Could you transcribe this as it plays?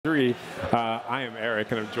3. I am Eric,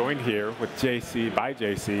 and I'm joined here with JC by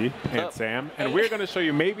JC and Sam, and we're going to show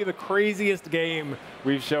you maybe the craziest game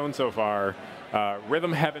we've shown so far,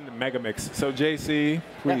 Rhythm Heaven Megamix. So JC,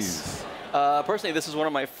 please. Yes. Personally, this is one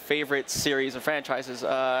of my favorite series and franchises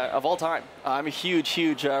of all time. I'm a huge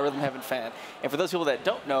Rhythm Heaven fan. And for those people that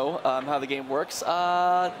don't know how the game works,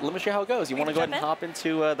 let me show you how it goes. You want to go ahead and hop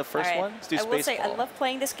into the first one? Let's do Spaceball. I will say, I love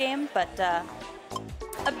playing this game, but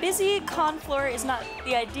a busy con floor is not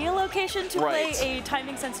the ideal location to play a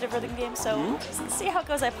timing-sensitive rhythm game, so let's see how it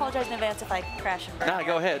goes. I apologize in advance if I crash and burn. Nah,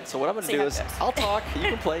 go ahead. So what I'm going to do is I'll talk, you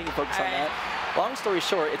can play, you can focus on that. Long story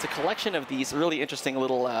short, it's a collection of these really interesting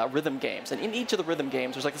little rhythm games, and in each of the rhythm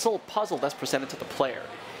games, there's like this little puzzle that's presented to the player.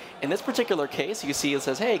 In this particular case, you can see it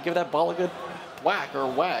says, hey, give that ball a good whack or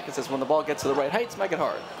whack. It says when the ball gets to the right height, smack it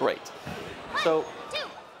hard. Great. So,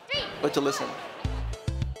 let you listen.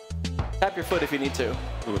 Tap your foot if you need to.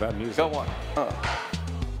 Ooh, that music. Go on.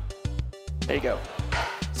 There you go.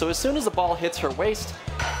 So as soon as the ball hits her waist,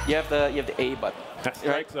 you have the A button. That's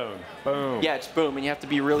strike zone. Boom. Yeah, it's boom, and you have to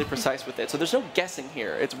be really precise with it. So there's no guessing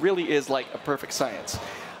here. It really is like a perfect science.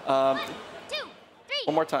 1, 2, 3.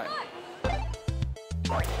 One more time.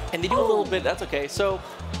 And they do a little bit. That's okay. So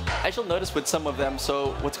as you'll notice with some of them,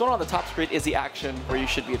 so what's going on the top screen is the action where you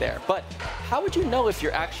should be there. But how would you know if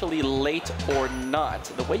you're actually late or not?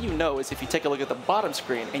 The way you know is if you take a look at the bottom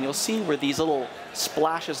screen, and you'll see where these little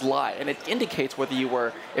splashes lie, and it indicates whether you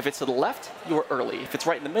were, if it's to the left, you were early. If it's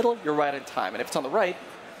right in the middle, you're right in time. And if it's on the right,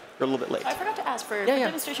 you're a little bit late. I forgot to ask, for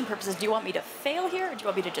demonstration purposes, do you want me to fail here, or do you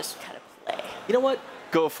want me to just kind of play? You know what?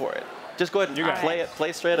 Go for it. Just go ahead and play it.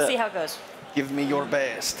 Play straight up. See how it goes. Give me your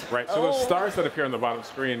best. Right, so those stars that appear on the bottom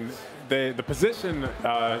screen, the position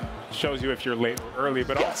shows you if you're late or early,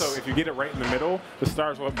 but also if you get it right in the middle, the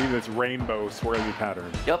stars will be this rainbow swirly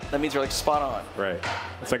pattern. Yep, that means you're like spot on. Right,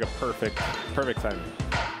 it's like a perfect timing.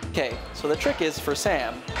 Okay, so the trick is for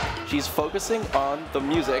Sam, she's focusing on the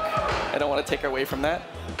music. I don't want to take her away from that.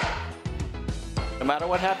 No matter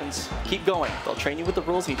what happens, keep going. They'll train you with the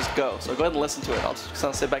rules and you just go. So go ahead and listen to it. I'll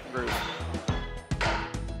just sit back and groove.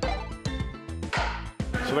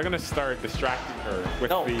 So they're going to start distracting her with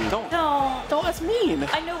No, that's mean.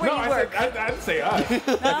 I know where you work. I didn't say us.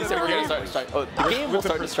 Oh, the game will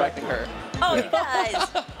start distracting her. Oh, you guys.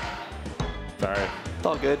 Sorry. It's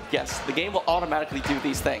all good. Yes, the game will automatically do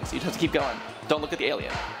these things. You just have to keep going. Don't look at the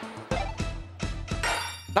alien.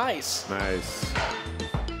 Nice. Nice.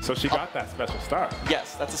 So she got that special star.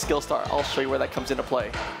 Yes, that's a skill star. I'll show you where that comes into play.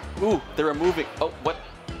 Ooh, they're removing. Oh, what?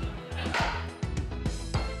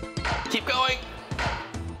 Keep going.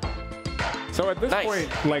 So at this point,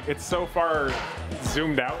 like, it's so far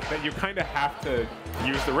zoomed out that you kind of have to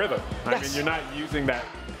use the rhythm. I mean, you're not using that.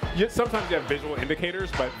 Sometimes you have visual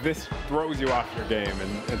indicators, but this throws you off your game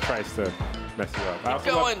and tries to mess you up. I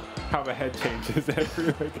also love how the head changes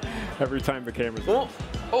every time the camera's on.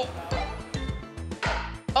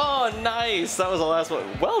 Oh, nice! That was the last one.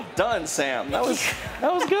 Well done, Sam. That was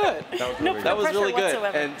good. That was really good.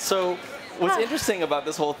 And so, what's interesting about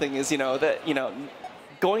this whole thing is,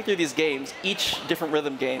 going through these games, each different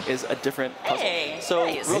rhythm game is a different puzzle. So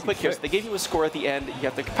real quick here, so they gave you a score at the end. You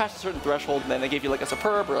have to pass a certain threshold, and then they gave you like a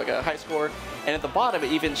superb or like a high score. And at the bottom,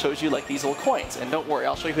 it even shows you like these little coins. And don't worry,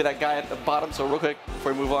 I'll show you who that guy at the bottom. So real quick,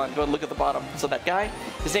 before we move on, go ahead and look at the bottom. So that guy,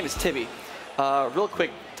 his name is Tibby. Real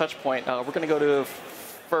quick touch point, we're going to go to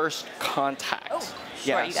first contact. Oh,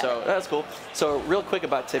 sure, so that's cool. So real quick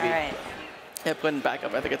about Tibby. All right. Yeah, putting back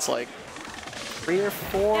up, I think it's like 3 or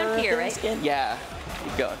 4 Down here, right? Yeah.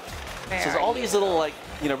 Keep going. So there's all these little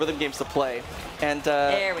rhythm games to play, and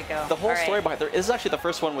there we go. The whole story behind it. This is actually the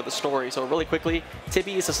first one with a story. So really quickly,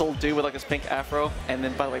 Tibby is this little dude with like this pink afro, and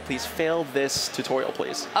then by the way, please fail this tutorial,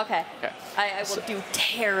 please. Okay. I will do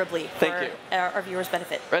terribly for our viewers'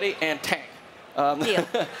 benefit. Ready and tank.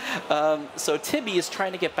 So Tibby is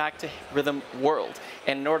trying to get back to Rhythm World,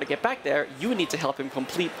 and in order to get back there, you need to help him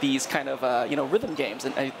complete these kind of rhythm games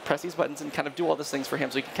and press these buttons and kind of do all these things for him,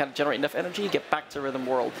 so he can kind of generate enough energy, get back to Rhythm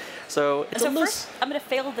World. So it's first, I'm going to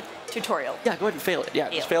fail the tutorial. Yeah, go ahead and fail it. Yeah,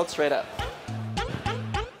 just fail it straight up.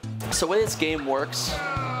 So the way this game works.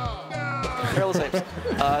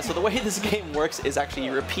 So the way this game works is actually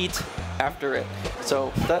you repeat after it.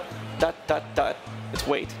 So dot dot dot dot. It's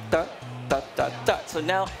wait dot. Dot, dot, dot. So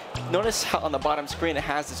now, notice how on the bottom screen it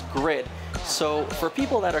has this grid. So for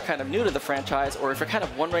people that are kind of new to the franchise, or if you're kind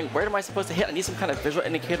of wondering where am I supposed to hit, I need some kind of visual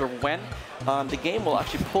indicator when, the game will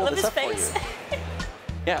actually pull this up for you.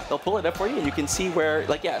 Yeah, they'll pull it up for you, and you can see where,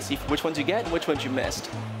 see which ones you get and which ones you missed.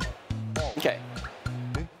 Okay.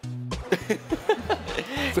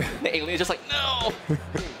 The alien is just like, no!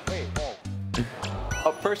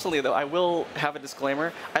 personally, though, I will have a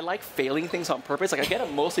disclaimer. I like failing things on purpose. Like, I get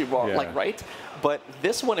it mostly wrong, like, right? But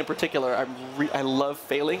this one in particular, I love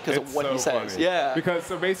failing because of what he says. Funny. Yeah. Because,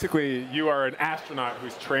 so basically, you are an astronaut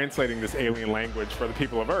who's translating this alien language for the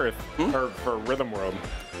people of Earth, or for Rhythm World.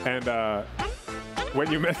 And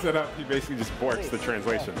when you mess it up, he basically just borks the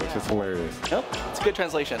translation, which is hilarious. Yep, it's a good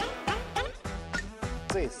translation.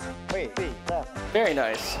 Very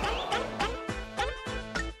nice.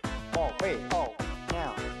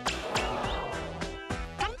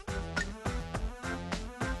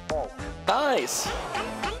 Nice.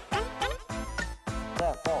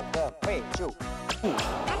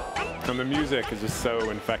 And the music is just so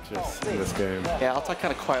infectious in this game. Yeah, I'll talk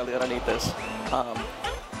kind of quietly underneath this.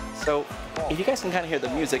 So if you guys can kind of hear the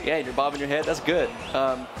music, yeah, you're bobbing your head, that's good.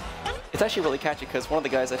 It's actually really catchy because one of the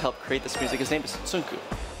guys that helped create this music, his name is Tsunku.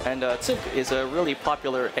 And Tsunku is a really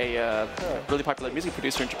popular music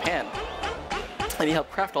producer in Japan. And he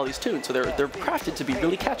helped craft all these tunes, so they're crafted to be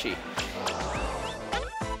really catchy.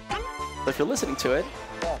 But if you're listening to it,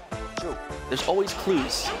 there's always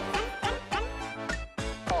clues.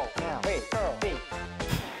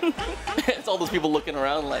 It's all those people looking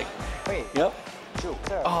around like, yep.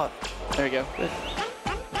 Oh, there you go.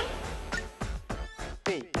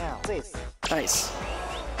 Good. Nice.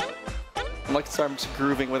 I'm like, sorry, I'm just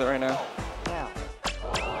grooving with it right now.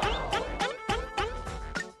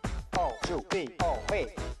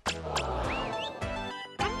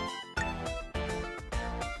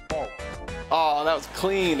 Oh, that was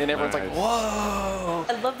clean, and everyone's like, whoa!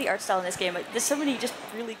 I love the art style in this game. There's so many just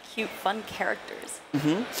really cute, fun characters.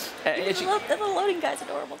 The loading guy's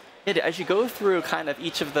adorable. As you go through kind of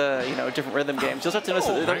each of the different rhythm games, you'll start to notice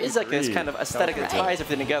that there is like this kind of aesthetic that ties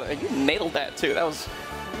everything together, and you nailed that too. That was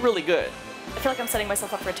really good. I feel like I'm setting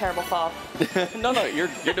myself up for a terrible fall. No, you're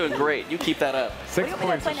doing great. You keep that up. 6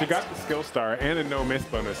 points, so she got the skill star and a no miss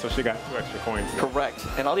bonus, so she got 2 extra coins. Correct,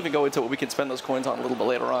 and I'll even go into what we can spend those coins on a little bit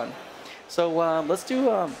later on. So let's do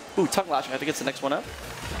tongue lashing. I think it's the next one up.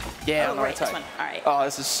 Yeah, right, this one. All right. Oh,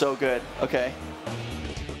 this is so good. Okay.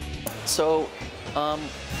 So, what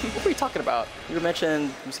were we talking about? You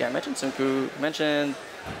mentioned. Let me see. I mentioned Tsunku. Mentioned.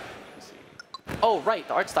 Oh, right,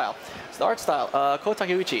 the art style. So the art style, Ko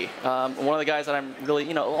Takeuchi, one of the guys that I'm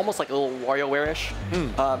really, almost like a little WarioWare-ish.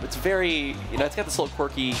 It's very, it's got this little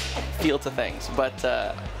quirky feel to things, but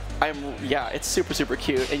it's super, super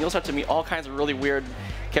cute, and you'll start to meet all kinds of really weird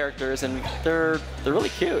characters, and they're really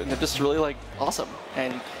cute, and they're just really like awesome.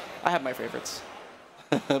 And I have my favorites,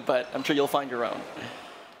 but I'm sure you'll find your own.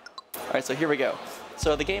 All right, so here we go.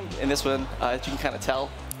 So the game in this one, as you can kind of tell,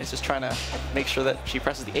 is just trying to make sure that she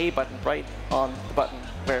presses the A button right on the button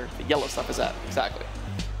where the yellow stuff is at. Exactly.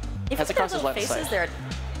 If you look at those faces, they're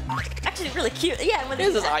actually really cute. Yeah, when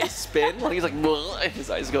his eyes spin, like he's like, and his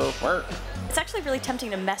eyes go. It's actually really tempting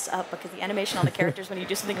to mess up because the animation on the characters when you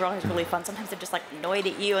do something wrong is really fun. Sometimes they're just like annoyed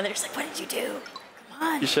at you and they're just like, what did you do? Come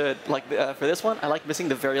on. You should. Like for this one, I like missing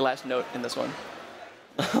the very last note in this one.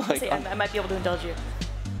 I might be able to indulge you.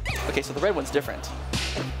 Okay, so the red one's different. So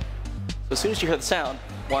as soon as you hear the sound,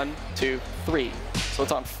 1, 2, 3. So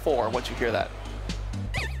it's on 4 once you hear that.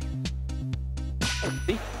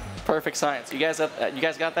 See? Perfect science. You guys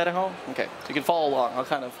got that at home? Okay, so you can follow along. I'll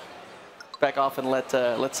kind of back off and let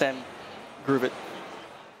Sam groove it.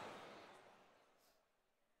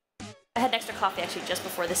 I had an extra coffee actually just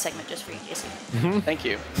before this segment, just for you, Jason. Thank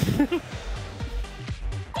you.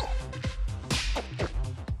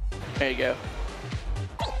 There you go.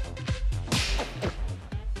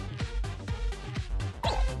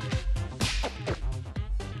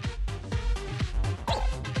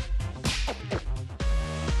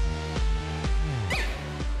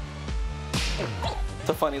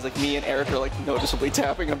 So funny is like me and Eric are like noticeably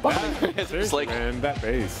tapping and bobbing our heads. Seriously, like, man, that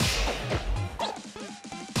bass.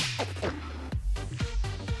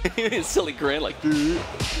 His silly grin, like.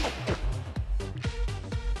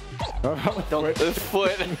 Don't the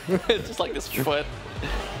foot. It's just like this foot.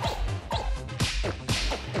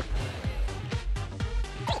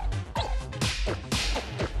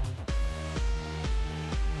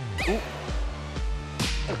 Ooh.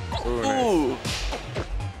 Ooh.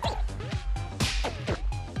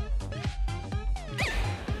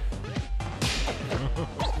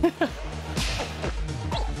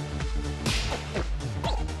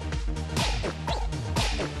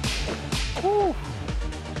 Ooh.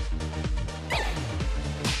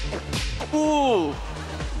 Ooh.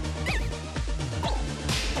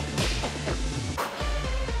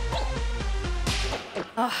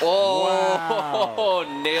 Oh,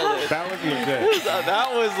 wow. Nailed it. That was legit. That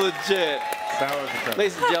was legit. That was incredible.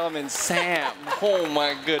 Ladies and gentlemen, Sam. Oh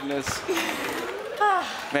my goodness.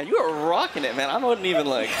 Man, you are rocking it, man. I wouldn't even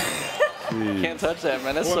like. Can't touch that,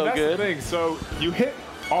 man. That's so that's good. The thing. So you hit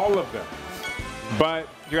all of them, but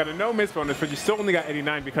you got a no miss bonus, but you still only got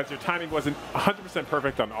 89 because your timing wasn't 100%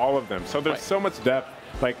 perfect on all of them. So there's so much depth.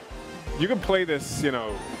 Like, you can play this, you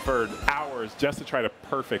know, for hours just to try to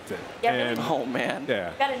perfect it. Yeah, and, oh man.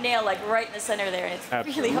 Yeah. You got a nail like right in the center there, and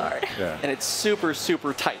it's really hard. Yeah. And it's super,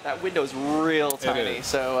 super tight. That window's real tiny.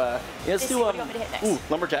 So yeah, let's do what do you want me to hit next? Ooh,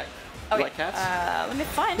 lumberjack. Okay. You like cats? Let me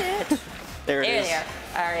find it. There it is. There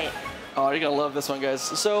they are. All right. Oh, you're gonna love this one, guys.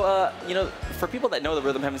 So, you know, for people that know the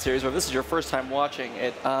Rhythm Heaven series, or if this is your first time watching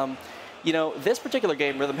it, you know, this particular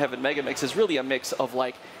game, Rhythm Heaven Megamix, is really a mix of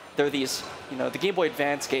like, there are these, you know, the Game Boy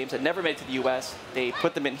Advance games that never made it to the U.S. They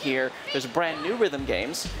put them in here. There's brand new rhythm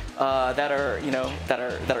games that are, you know, that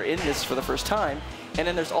are in this for the first time. And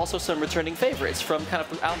then there's also some returning favorites from kind of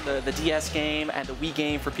throughout the DS game and the Wii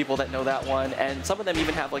game for people that know that one. And some of them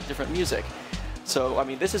even have like different music. So, I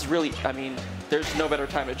mean, this is really, I mean, there's no better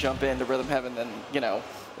time to jump into Rhythm Heaven than, you know,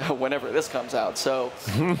 whenever this comes out. So,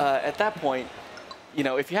 at that point, you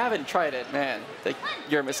know, if you haven't tried it, man, like,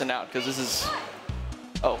 you're missing out because this is,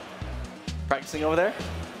 oh, practicing over there?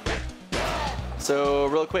 So,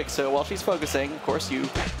 real quick, so while she's focusing, of course, you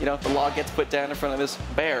know, the log gets put down in front of this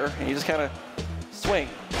bear, and you just kind of swing.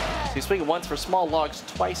 So you swing once for small logs,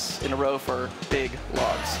 twice in a row for big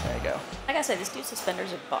logs. There you go. I gotta say, this dude's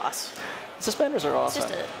suspenders are boss. Suspenders are awesome.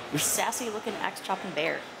 It's just a sassy-looking axe-chopping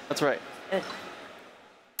bear. That's right. Good.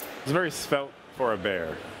 He's very svelte for a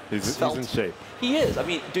bear. He's in shape. He is. I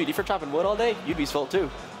mean, dude, if you're chopping wood all day, you'd be svelte too.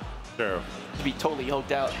 True. You'd be totally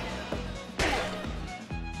yoked out.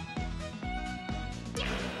 No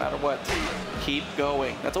matter what, keep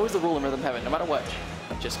going. That's always the rule in Rhythm Heaven. No matter what,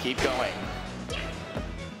 just keep going.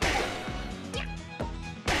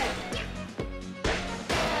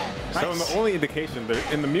 So Nice. the only indication,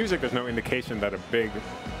 in the music, there's no indication that a big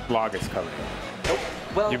log is coming. Nope.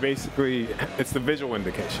 Well, You basically, it's the visual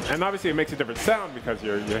indication. And obviously it makes a different sound because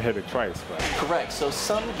you're hitting twice. But. correct. So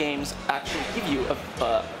some games actually give you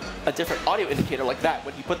a different audio indicator like that.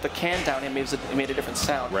 When you put the can down, it made a different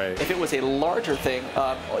sound. Right. If it was a larger thing,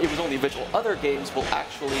 it was only visual. Other games will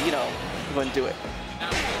actually, you know, go and do it.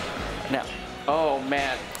 Now, oh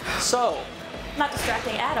man. So, Not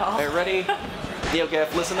distracting at all. are you ready?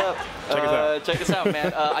 NeoGaf, listen up. Check us out,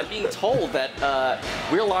 man. I'm being told that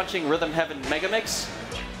we're launching Rhythm Heaven Megamix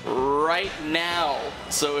right now.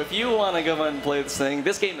 So if you want to go and play this thing,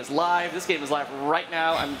 this game is live. This game is live right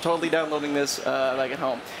now. I'm totally downloading this back at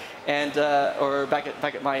home, and or back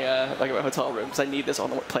at my hotel room because I need this on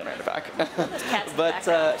the plane right in the back.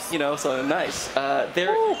 But you know, so nice.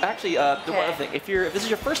 There actually the one other thing. If this is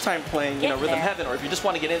your first time playing, you know, Rhythm Heaven, or if you just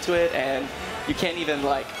want to get into it and you can't even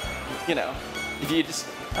like, you know. If you just,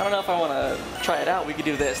 I don't know if I want to try it out, we could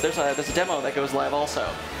do this. There's a demo that goes live also.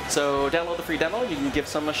 So download the free demo, you can give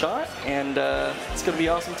some a shot, and it's going to be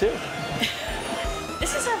awesome too.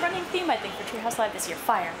 This is our running theme, I think, for Treehouse Live this year,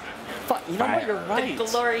 fire. You know what, you're right. The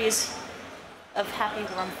glories of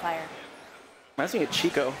happy, warm fire. Reminds me of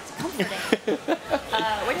Chico. It's comforting.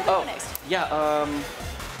 Where do we go next? Yeah, how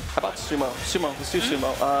about Sumo? Let's do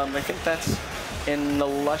Sumo. I think that's in the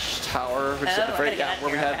Lush Tower, which is at the very,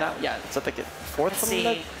 where we have now. Yeah, it's I think it's fourth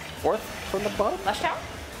from the bottom. Lush Tower?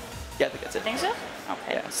 Yeah, I think that's it. Think so?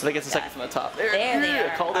 Okay. Yeah, so I think it's the second from the top. There they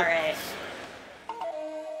are. Called All it. right.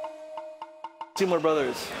 Two more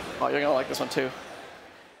brothers. Oh, you're gonna like this one too.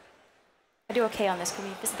 I do okay on this. Can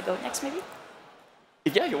we visit the goat next, maybe?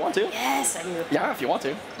 Yeah, you want to. Yes, I do. Yeah, if you want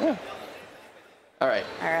to. Yeah. All right.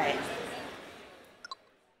 All right.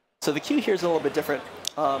 So the cue here is a little bit different.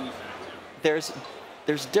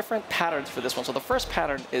 There's different patterns for this one. So the first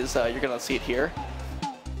pattern is you're gonna see it here.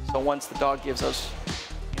 So once the dog gives us,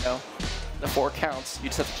 you know, the 4 counts, you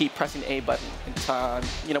just have to keep pressing the A button in time,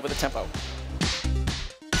 you know, with the tempo.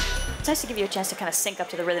 It's nice to give you a chance to kind of sync up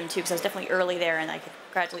to the rhythm too, because I was definitely early there, and I could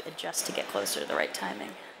gradually adjust to get closer to the right timing.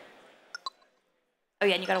 Oh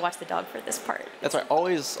yeah, and you gotta watch the dog for this part. That's right.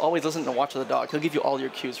 Always listen and watch the dog. He'll give you all your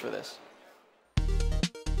cues for this.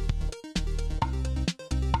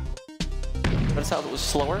 Notice how it was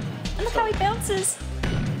slower? And look how he bounces.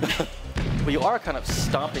 But you are kind of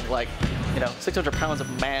stomping like, you know, 600 pounds of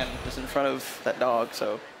man just in front of that dog,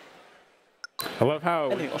 so. I love how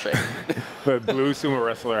anything will shake. the blue sumo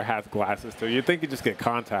wrestler has glasses too. You'd think you just get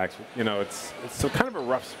contact. You know, it's so kind of a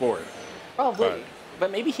rough sport. Probably.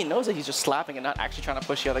 But maybe he knows that he's just slapping and not actually trying to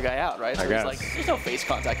push the other guy out, right? So he's like, there's no face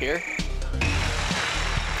contact here.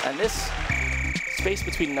 And this space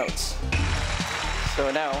between notes.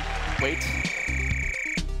 So now, wait.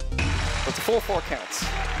 It's a full 4 counts.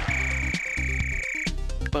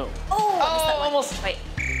 Boom. Oh, almost. Wait.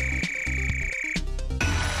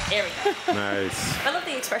 There we go. Nice. I love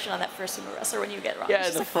the expression on that first sumo wrestler when you get wrong. Yeah,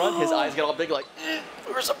 in the front, his eyes get all big like,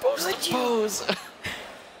 we're supposed to pose.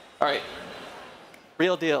 All right.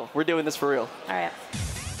 Real deal. We're doing this for real. All right.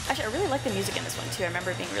 Actually, I really like the music in this one, too. I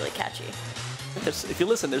remember it being really catchy. If you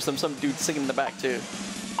listen, there's some dude singing in the back, too.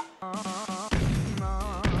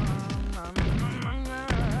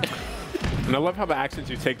 And I love how the actions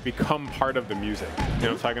you take become part of the music. You know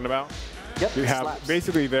what I'm talking about? Yep. You have slaps.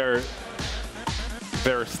 basically their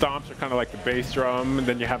stomps are kind of like the bass drum, and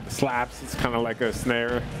then you have the slaps. It's kind of like a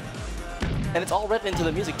snare. And it's all written into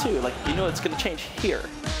the music, too. Like, you know it's going to change here.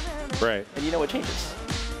 Right. And you know what changes.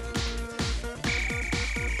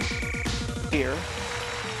 Here.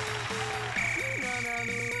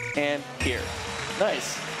 And here.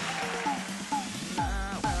 Nice.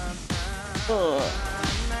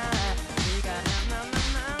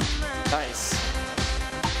 Nice.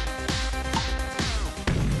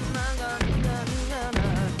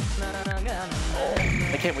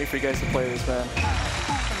 I can't wait for you guys to play this, man.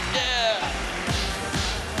 Yeah!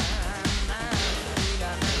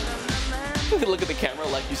 Look at the camera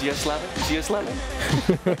like, you see us slamming? You see us slamming?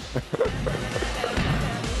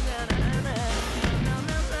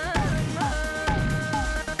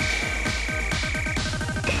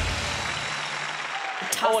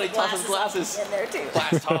 Oh, and he tosses glasses. In there too.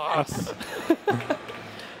 Glass toss.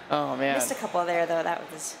 Oh, man. Missed a couple there, though. That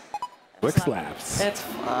was Quick slaps. It's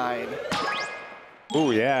fine.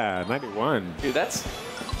 Oh, yeah. 91. Dude, that's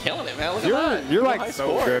killing it, man. Look at that. You're like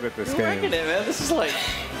so good at this You're game. wrecking it, man. This is like...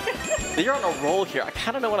 You're on a roll here. I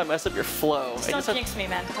kind of know when I mess up your flow. Just don't jinx me,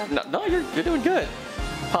 man. No, you're doing good.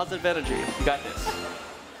 Positive energy. You got this.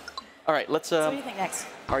 All right, let's... So what do you think next?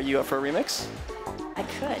 Are you up for a remix? I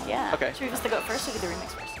could, yeah. Okay. Should we just the goat first or do the remix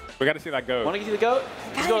first? We got to see that go. Want to get the goat?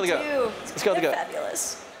 Let's go to the goat. Let's go to the goat.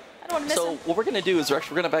 Fabulous. I don't want to miss So him. what we're going to do is we're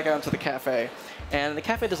going to back out into the cafe. And in the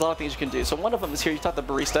cafe, there's a lot of things you can do. So one of them is here. You taught the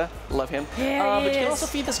barista. Love him. Yeah, but you can also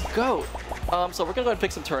feed this goat. So we're going to go ahead and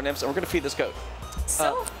pick some turnips, and we're going to feed this goat.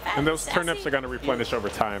 So fast, And those sassy. turnips are going to replenish over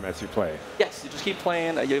time as you play. Yes, you just keep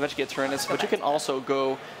playing. You eventually get turnips. But you can also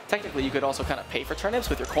go, technically, you could also kind of pay for turnips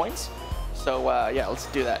with your coins. So yeah, let's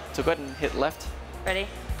do that. So go ahead and hit left. Ready?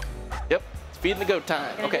 Yep, it's feeding the goat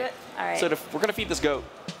time. Gonna do Okay. it? All right. So we're going to feed this goat.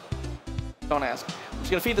 Don't ask. We're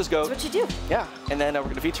just going to feed this goat. That's what you do. Yeah, and then we're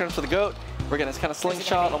going to feed turnips for the goat. We're going to kind of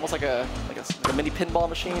slingshot, almost like a mini pinball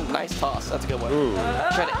machine. Nice toss. That's a good one. Ooh.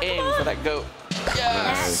 Try to aim for that goat.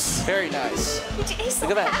 Yes! Very nice. He's so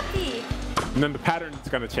Look at that. happy. And then the pattern is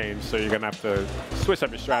going to change, so you're going to have to switch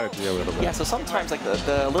up your strategy a little bit. Yeah, so sometimes like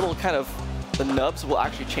the little kind of the nubs will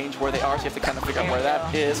actually change where they are, so you have to kind of figure out where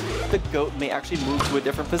that is. The goat may actually move to a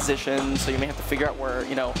different position, so you may have to figure out where,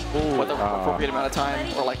 you know, what the appropriate amount of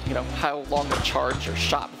time, or like, you know, how long to charge your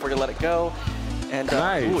shot before you let it go. And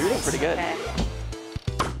Nice. Ooh, you're doing pretty good. Okay.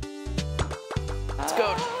 Let's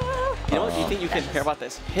go. You know what? Do you think you can? Here, about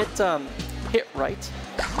this? Hit right.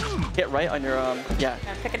 Hit right on your yeah. Can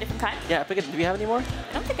I pick a different kind? Yeah, pick it. Do you have any more?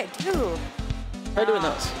 I don't think I do. Try doing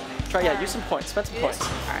those. Try, yeah, use some points. Spend some points. All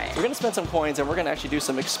right. We're gonna spend some coins, and we're gonna actually do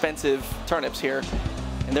some expensive turnips here.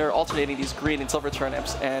 And they're alternating these green and silver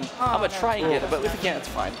turnips, and I'm gonna try and get it, but if you can't, it's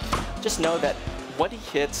fine. Just know that what he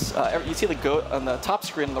hits, you see the goat on the top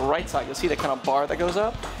screen on the right side, you'll see that kind of bar that goes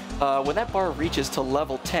up. When that bar reaches to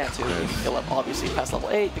level 10, so you'll obviously pass level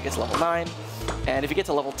 8, it gets level 9, and if you get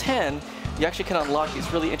to level 10, you actually can unlock these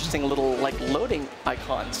really interesting little like loading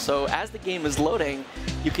icons. So as the game is loading,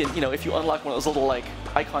 you can, you know, if you unlock one of those little like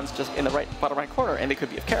icons just in the bottom right corner, and it could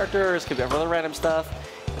be of characters, could be of other random stuff.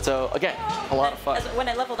 So again, a lot of fun. When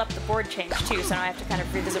I leveled up, the board changed too, so now I have to kind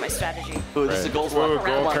of revisit my strategy. Ooh, this is a gold Ooh, one.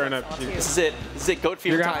 gold turnip. This is it. This is it. Goat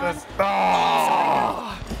fever You got time. this.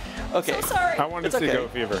 Oh! Okay. So sorry. I wanted to see okay.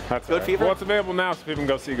 Goat Fever. That's Goat all right. Fever? Well, it's available now, so people can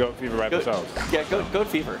go see Goat Fever by themselves. Yeah, goat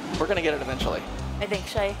fever. We're gonna get it eventually. I think.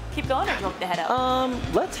 Should I keep going or do you want me to head out?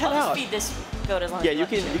 Let's head I'll out. just feed this goat as long Yeah, as you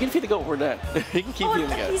can feed the goat when we're done. You can keep feeding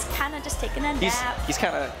the goat. He's kind of just taking a nap. He's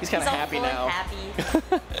kind of happy all full now. and happy.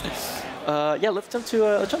 Yeah, let's jump to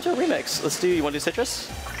a remix. Let's do. You want to do citrus?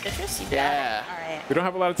 Citrus? You got Yeah. it. All right. We don't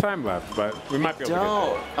have a lot of time left, but we might be able to get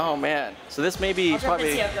Don't. there. Oh man. So this may be I'll jump and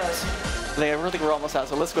probably. see how it goes. I really think we're almost out,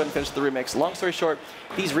 so let's go ahead and finish the remix. Long story short,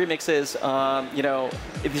 these remixes, you know,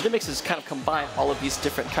 these remixes kind of combine all of these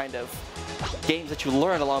different kind of games that you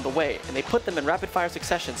learn along the way, and they put them in rapid fire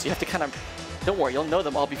succession, so you have to kind of, don't worry, you'll know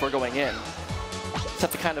them all before going in. Just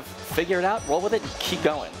have to kind of figure it out, roll with it, and keep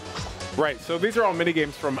going. Right, so these are all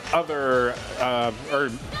mini-games from other, or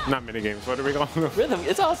not mini-games, what do we call them? Rhythm,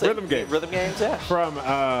 it's awesome. Rhythm games. Rhythm games, yeah. From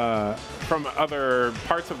other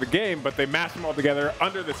parts of the game, but they mash them all together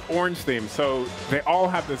under this orange theme. So they all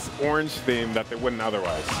have this orange theme that they wouldn't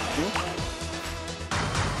otherwise.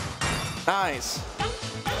 Nice.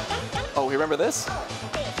 Oh, you remember this?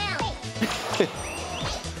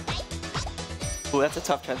 Ooh, that's a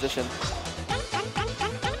tough transition.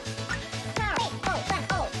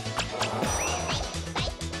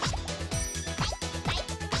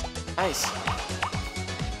 Nice.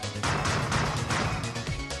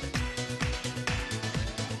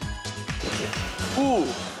 Ooh.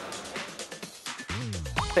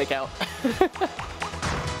 Fake out.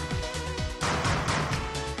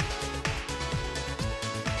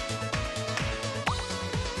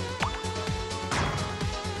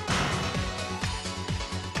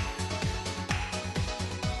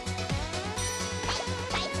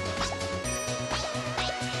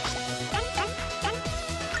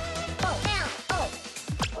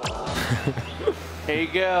 There you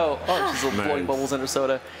go. Oh, she's blowing bubbles in her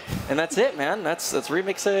soda. And that's it, man. That's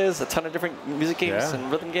remixes, a ton of different music games and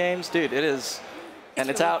rhythm games. Dude, it is. And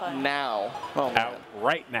it's really out fun. Now. Oh, man. Out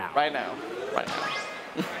right now. Right now. Right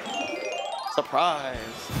now. Surprise.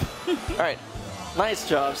 All right. Nice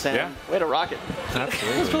job, Sam. Yeah. Way to rock it. Absolutely.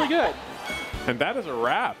 That was really good. And that is a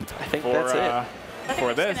wrap. I think that's it.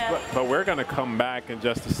 For this, but we're going to come back in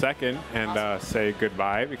just a second and say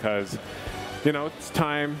goodbye because, you know, it's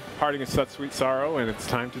time, parting is such sweet sorrow, and it's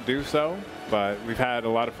time to do so. But we've had a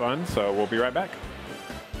lot of fun, so we'll be right back.